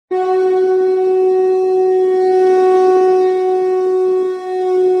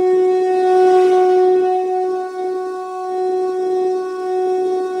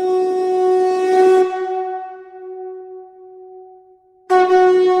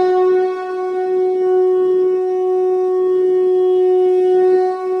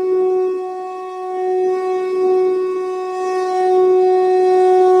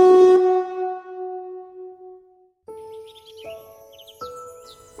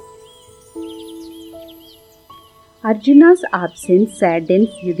Arjuna's absence saddens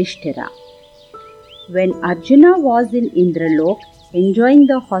Yudhishthira. When Arjuna was in Indralok enjoying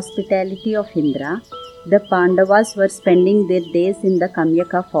the hospitality of Indra, the Pandavas were spending their days in the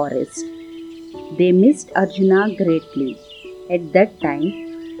Kamyaka forest. They missed Arjuna greatly. At that time,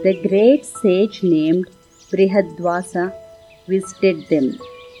 the great sage named Brihadvasa visited them.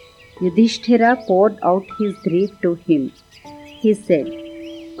 Yudhishthira poured out his grief to him. He said,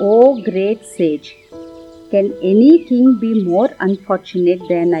 "O great sage, can any king be more unfortunate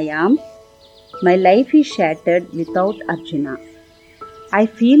than I am? My life is shattered without Arjuna. I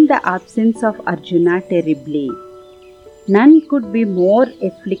feel the absence of Arjuna terribly. None could be more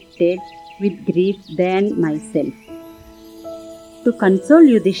afflicted with grief than myself." To console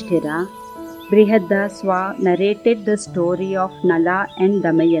Yudhishthira, Brihadasva narrated the story of Nala and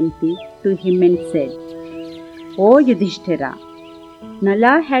Damayanti to him and said, "O Yudhishthira,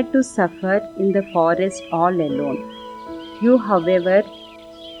 Nala had to suffer in the forest all alone. You, however,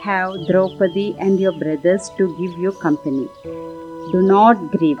 have Draupadi and your brothers to give you company. Do not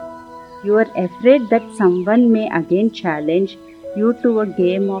grieve. You are afraid that someone may again challenge you to a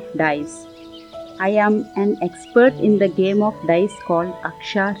game of dice. I am an expert in the game of dice called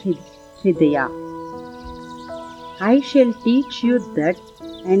Akshar Hridaya. I shall teach you that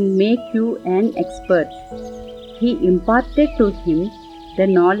and make you an expert." He imparted to him the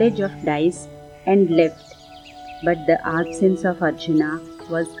knowledge of dice and left, but the absence of Arjuna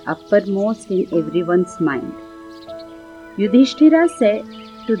was uppermost in everyone's mind. Yudhishthira said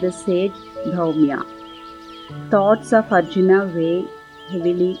to the sage Dhaumya, "Thoughts of Arjuna weigh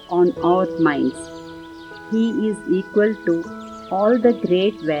heavily on our minds. He is equal to all the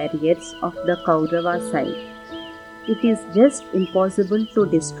great warriors of the Kaurava side. It is just impossible to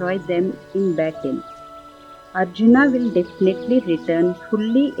destroy them in battle. Arjuna will definitely return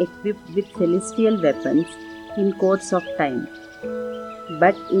fully equipped with celestial weapons in course of time.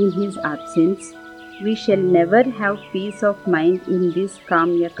 But in his absence, we shall never have peace of mind in this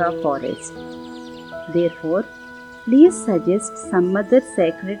Kamyaka forest. Therefore, please suggest some other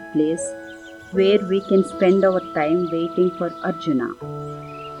sacred place where we can spend our time waiting for Arjuna."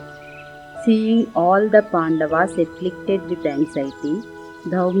 Seeing all the Pandavas afflicted with anxiety,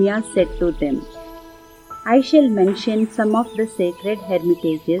 Dhaumya said to them, "I shall mention some of the sacred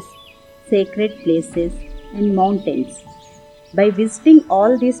hermitages, sacred places, and mountains. By visiting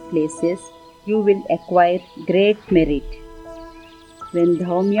all these places, you will acquire great merit." When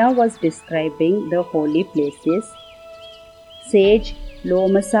Dhaumya was describing the holy places, sage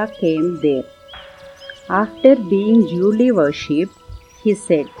Lomasa came there. After being duly worshipped, he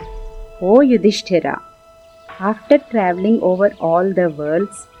said, "O Yudhishthira, after travelling over all the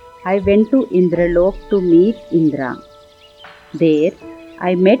worlds, I went to Indralok to meet Indra. There,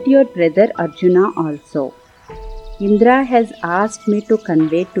 I met your brother Arjuna also. Indra has asked me to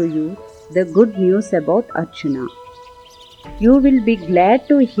convey to you the good news about Arjuna. You will be glad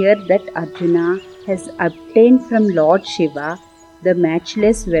to hear that Arjuna has obtained from Lord Shiva the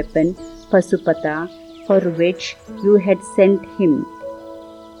matchless weapon Pasupata for which you had sent him.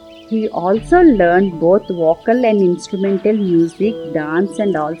 He also learned both vocal and instrumental music, dance,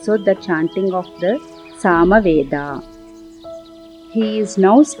 and also the chanting of the Samaveda. He is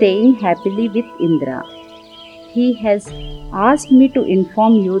now staying happily with Indra. He has asked me to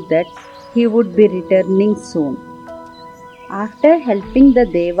inform you that he would be returning soon, after helping the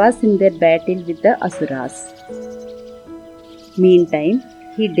Devas in their battle with the Asuras. Meantime,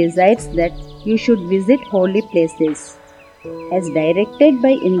 he desires that you should visit holy places. As directed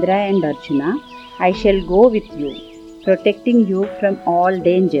by Indra and Arjuna, I shall go with you, protecting you from all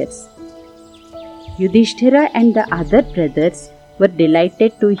dangers." Yudhishthira and the other brothers were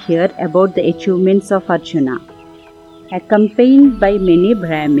delighted to hear about the achievements of Arjuna. Accompanied by many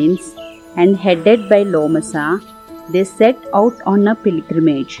Brahmins and headed by Lomasa, they set out on a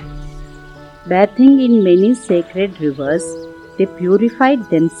pilgrimage. Bathing in many sacred rivers, they purified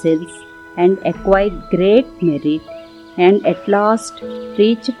themselves and acquired great merit, and at last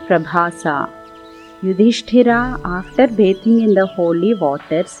reached Prabhasa. Yudhishthira, after bathing in the holy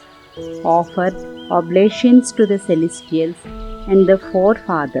waters, offered oblations to the celestials and the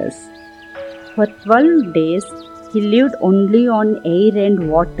forefathers. For 12 days he lived only on air and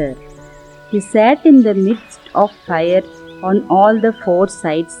water. He sat in the midst of fire on all the four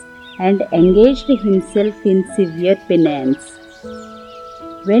sides and engaged himself in severe penance.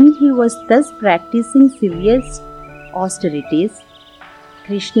 When he was thus practicing severe austerities,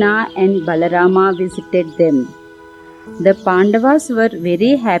 Krishna and Balarama visited them. The Pandavas were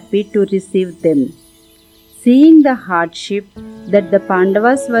very happy to receive them. Seeing the hardship that the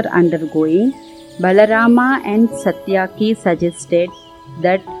Pandavas were undergoing, Balarama and Satyaki suggested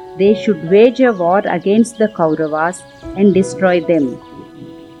that they should wage a war against the Kauravas and destroy them.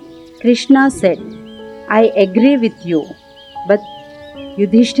 Krishna said, I agree with you, but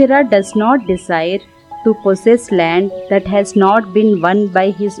Yudhishthira does not desire to possess land that has not been won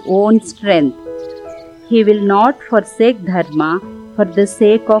by his own strength. He will not forsake dharma for the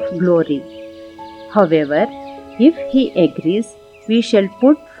sake of glory. However, if he agrees, we shall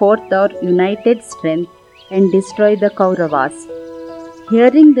put forth our united strength and destroy the Kauravas.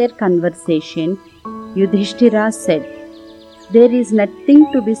 Hearing their conversation, Yudhishthira said, There is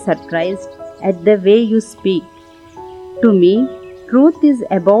nothing to be surprised at the way you speak. To me, truth is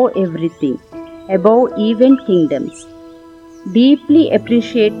above everything, above even kingdoms. Deeply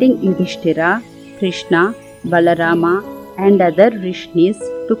appreciating Yudhishthira, Krishna, Balarama, and other Rishnis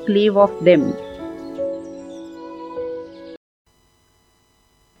took leave of them.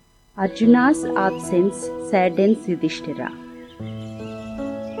 Arjuna's absence saddens Yudhishthira.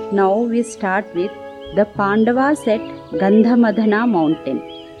 Now we start with the Pandavas at Gandhamadana mountain.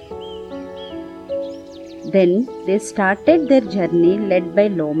 Then they started their journey led by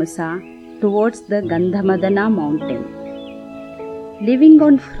Lomasa towards the Gandhamadana mountain. Living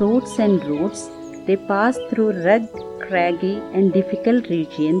on fruits and roots, they passed through rugged, craggy and difficult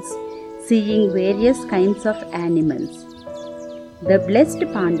regions, seeing various kinds of animals. The blessed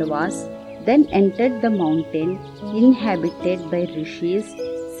Pandavas then entered the mountain inhabited by rishis,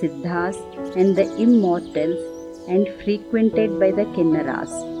 siddhas and the immortals and frequented by the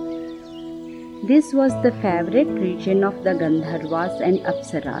Kinnaras. This was the favorite region of the Gandharvas and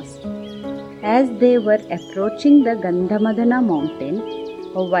Apsaras. As they were approaching the Gandhamadana mountain,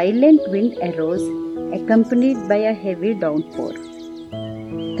 a violent wind arose accompanied by a heavy downpour.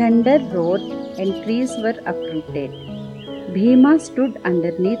 Thunder roared and trees were uprooted. Bhima stood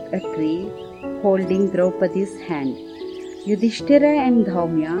underneath a tree holding Draupadi's hand. Yudhishthira and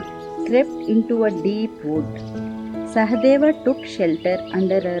Dhaumya crept into a deep wood. Sahadeva took shelter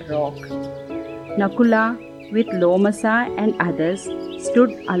under a rock. Nakula, with Lomasa and others,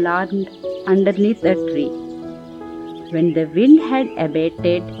 stood alarmed underneath a tree. When the wind had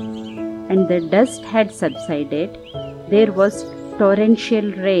abated and the dust had subsided, there was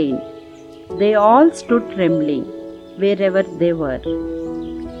torrential rain. They all stood trembling wherever they were.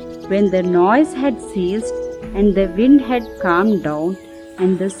 When the noise had ceased and the wind had calmed down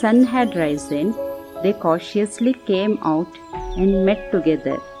and the sun had risen, they cautiously came out and met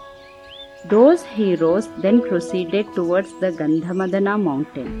together. Those heroes then proceeded towards the Gandhamadana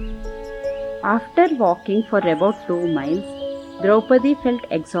mountain. After walking for about 2 miles, Draupadi felt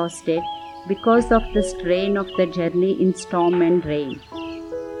exhausted because of the strain of the journey in storm and rain.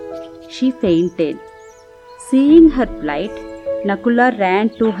 She fainted. Seeing her plight, Nakula ran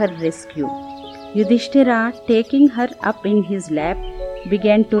to her rescue. Yudhishthira, taking her up in his lap,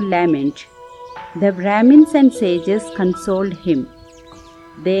 began to lament. The Brahmins and sages consoled him.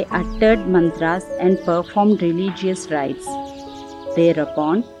 They uttered mantras and performed religious rites.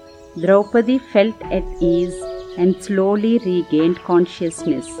 Thereupon, Draupadi felt at ease and slowly regained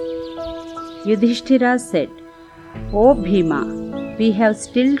consciousness. Yudhishthira said, O Bhima, we have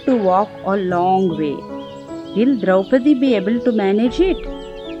still to walk a long way. Will Draupadi be able to manage it?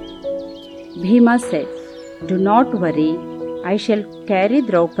 Bhima said, Do not worry, I shall carry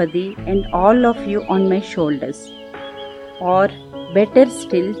Draupadi and all of you on my shoulders. Or, better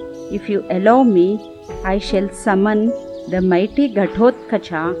still, if you allow me, I shall summon the mighty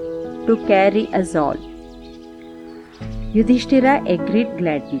Ghatotkacha to carry us all. Yudhishthira agreed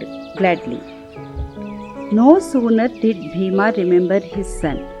gladly. No sooner did Bhima remember his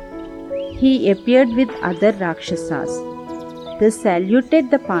son. He appeared with other Rakshasas. They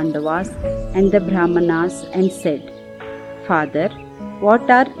saluted the Pandavas and the Brahmanas and said, Father, what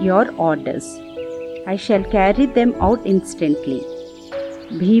are your orders? I shall carry them out instantly.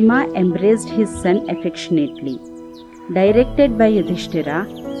 Bhima embraced his son affectionately. Directed by Yudhishthira,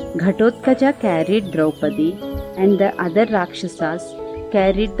 Ghatotkacha carried Draupadi and the other Rakshasas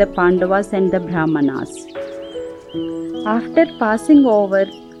carried the Pandavas and the Brahmanas. After passing over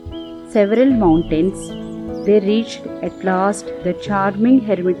several mountains, they reached at last the charming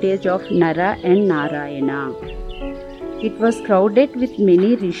hermitage of Nara and Narayana. It was crowded with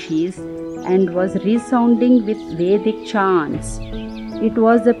many rishis and was resounding with Vedic chants. It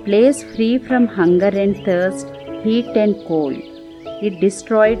was a place free from hunger and thirst, heat and cold. It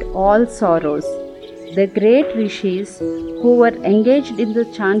destroyed all sorrows. The great rishis who were engaged in the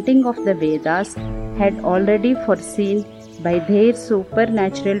chanting of the Vedas had already foreseen by their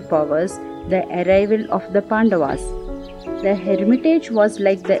supernatural powers the arrival of the Pandavas. The hermitage was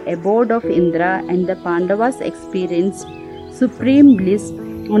like the abode of Indra, and the Pandavas experienced supreme bliss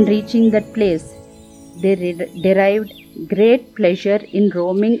on reaching that place. They derived great pleasure in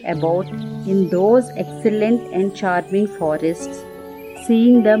roaming about in those excellent and charming forests,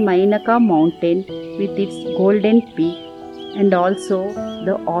 seeing the Mainaka mountain with its golden peak, and also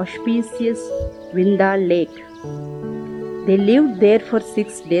the auspicious Vinda lake. They lived there for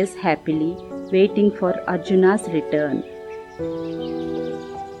 6 days happily, waiting for Arjuna's return.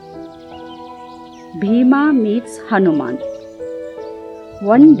 Bhima meets Hanuman.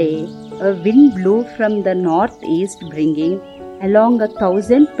 One day, a wind blew from the northeast, bringing along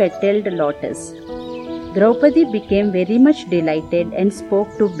 1,000-petaled lotus. Draupadi became very much delighted and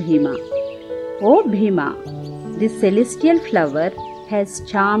spoke to Bhima. "O Bhima, this celestial flower has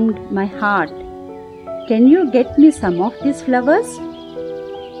charmed my heart. Can you get me some of these flowers?"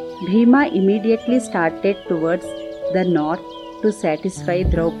 Bhima immediately started towards the north to satisfy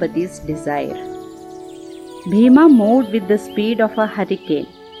Draupadi's desire. Bhima moved with the speed of a hurricane.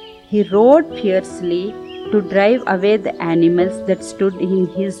 He rode fiercely to drive away the animals that stood in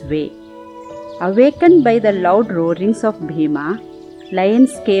his way. Awakened by the loud roarings of Bhima,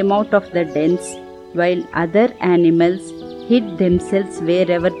 lions came out of the dens, while other animals hid themselves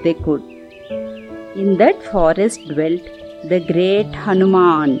wherever they could. In that forest dwelt the great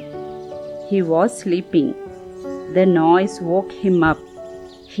Hanuman. He was sleeping. The noise woke him up.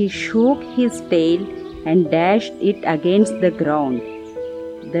 He shook his tail and dashed it against the ground.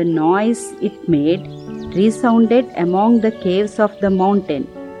 The noise it made resounded among the caves of the mountain.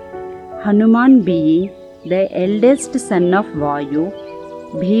 Hanuman being the eldest son of Vayu,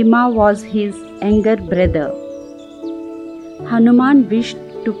 Bhima was his younger brother. Hanuman wished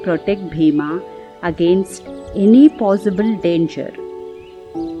to protect Bhima against any possible danger.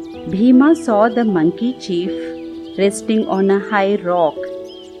 Bhima saw the monkey chief resting on a high rock.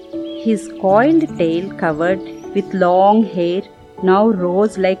 His coiled tail, covered with long hair, now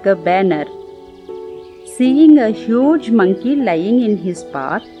rose like a banner. Seeing a huge monkey lying in his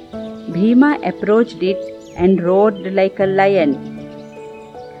path, Bhima approached it and roared like a lion.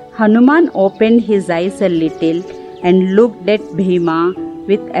 Hanuman opened his eyes a little and looked at Bhima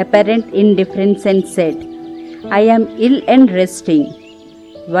with apparent indifference and said, "I am ill and resting.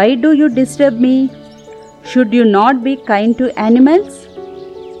 Why do you disturb me? Should you not be kind to animals?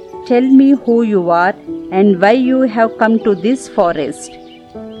 Tell me who you are and why you have come to this forest.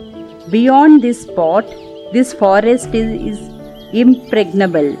 Beyond this spot, this forest is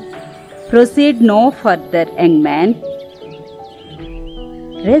impregnable. Proceed no further, young man.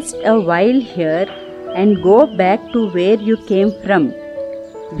 Rest a while here and go back to where you came from."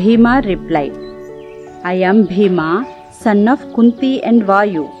 Bhima replied, "I am Bhima, son of Kunti and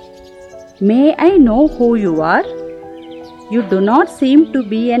Vayu. May I know who you are? You do not seem to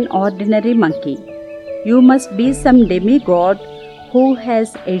be an ordinary monkey. You must be some demigod who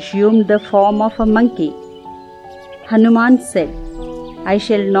has assumed the form of a monkey." Hanuman said, "I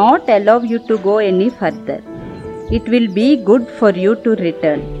shall not allow you to go any further. It will be good for you to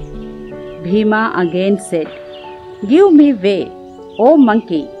return." Bhima again said, "Give me way, O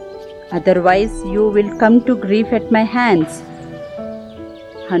monkey, otherwise you will come to grief at my hands."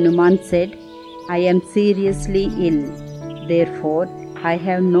 Hanuman said, "I am seriously ill. Therefore, I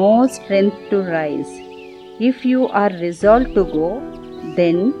have no strength to rise. If you are resolved to go,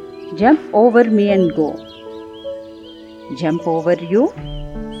 then jump over me and go." "Jump over you?"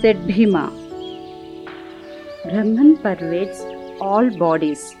 said Bhima. "Brahman pervades all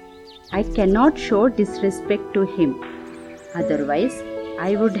bodies. I cannot show disrespect to him. Otherwise,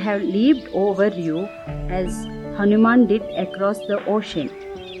 I would have leaped over you as Hanuman did across the ocean."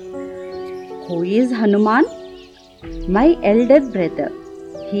 "Who is Hanuman?" "My elder brother.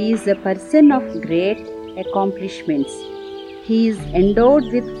 He is a person of great accomplishments. He is endowed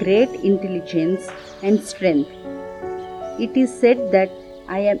with great intelligence and strength. It is said that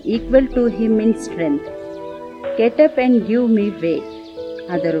I am equal to him in strength. Get up and give me way.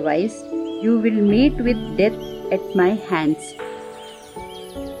 Otherwise, you will meet with death at my hands."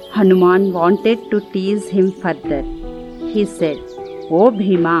 Hanuman wanted to tease him further. He said, "O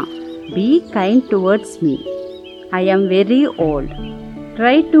Bhima, be kind towards me. I am very old.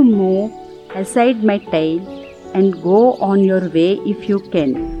 Try to move aside my tail and go on your way if you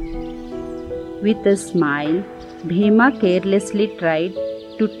can." With a smile, Bhima carelessly tried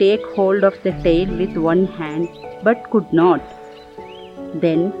to take hold of the tail with one hand but could not.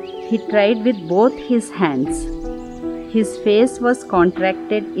 Then he tried with both his hands. His face was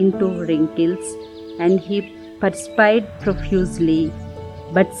contracted into wrinkles and he perspired profusely,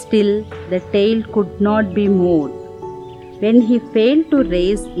 but still the tail could not be moved. When he failed to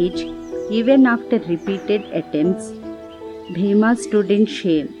raise it, even after repeated attempts, Bhima stood in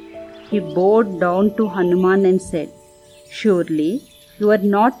shame. He bowed down to Hanuman and said, "Surely you are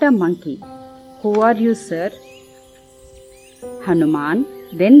not a monkey. Who are you, sir?" Hanuman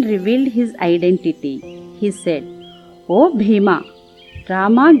then revealed his identity. He said, "O Bhima,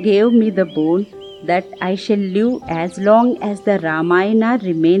 Rama gave me the boon that I shall live as long as the Ramayana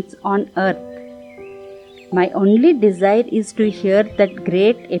remains on earth. My only desire is to hear that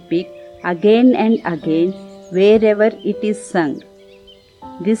great epic again and again wherever it is sung.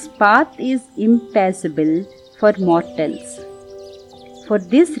 This path is impassable for mortals. For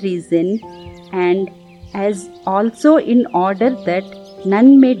this reason, and as also in order that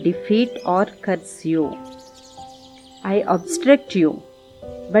none may defeat or curse you, I obstruct you,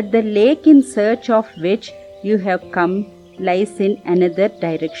 but the lake in search of which you have come lies in another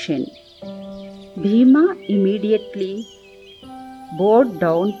direction." Bhima immediately bowed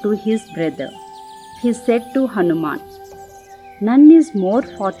down to his brother. He said to Hanuman, "None is more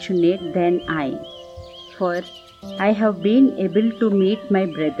fortunate than I, for I have been able to meet my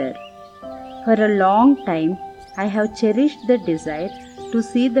brother. For a long time I have cherished the desire to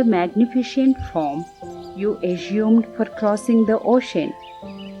see the magnificent form you assumed for crossing the ocean."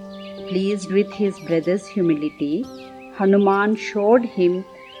 Pleased with his brother's humility, Hanuman showed him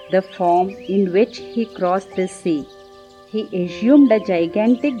the form in which he crossed the sea. He assumed a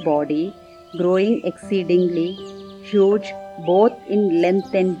gigantic body, growing exceedingly huge both in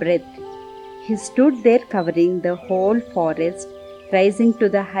length and breadth. He stood there covering the whole forest, rising to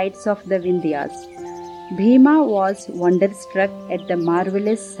the heights of the Vindhyas. Bhima was wonderstruck at the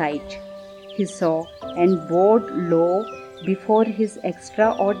marvelous sight he saw and bowed low before his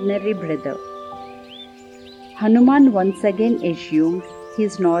extraordinary brother. Hanuman once again assumed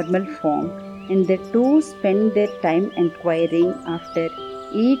his normal form, and the two spent their time inquiring after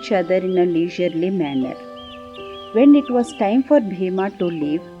each other in a leisurely manner. When it was time for Bhima to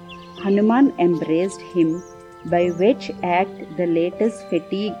leave, Hanuman embraced him, by which act the latest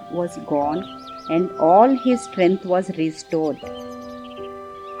fatigue was gone and all his strength was restored.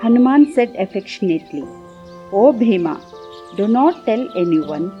 Hanuman said affectionately, "O Bhima, do not tell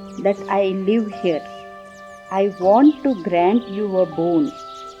anyone that I live here. I want to grant you a boon.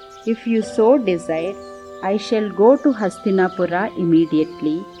 If you so desire, I shall go to Hastinapura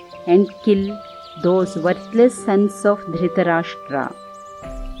immediately and kill those worthless sons of Dhritarashtra.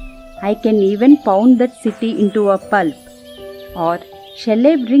 I can even pound that city into a pulp. Or shall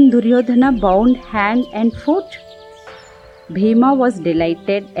I bring Duryodhana bound hand and foot?" Bhima was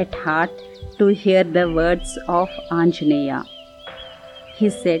delighted at heart to hear the words of Anjaneya. He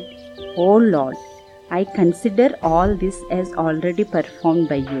said, "O Lord, I consider all this as already performed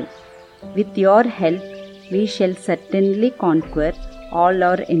by you. With your help, we shall certainly conquer all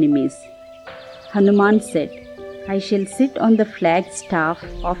our enemies." Hanuman said, "I shall sit on the flagstaff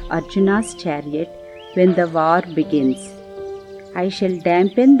of Arjuna's chariot when the war begins. I shall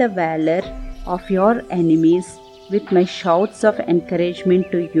dampen the valor of your enemies with my shouts of encouragement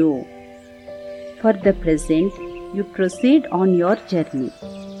to you. For the present, you proceed on your journey.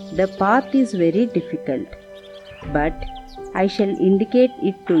 The path is very difficult, but I shall indicate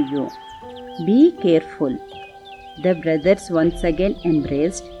it to you. Be careful." The brothers once again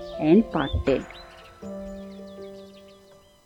embraced and parted.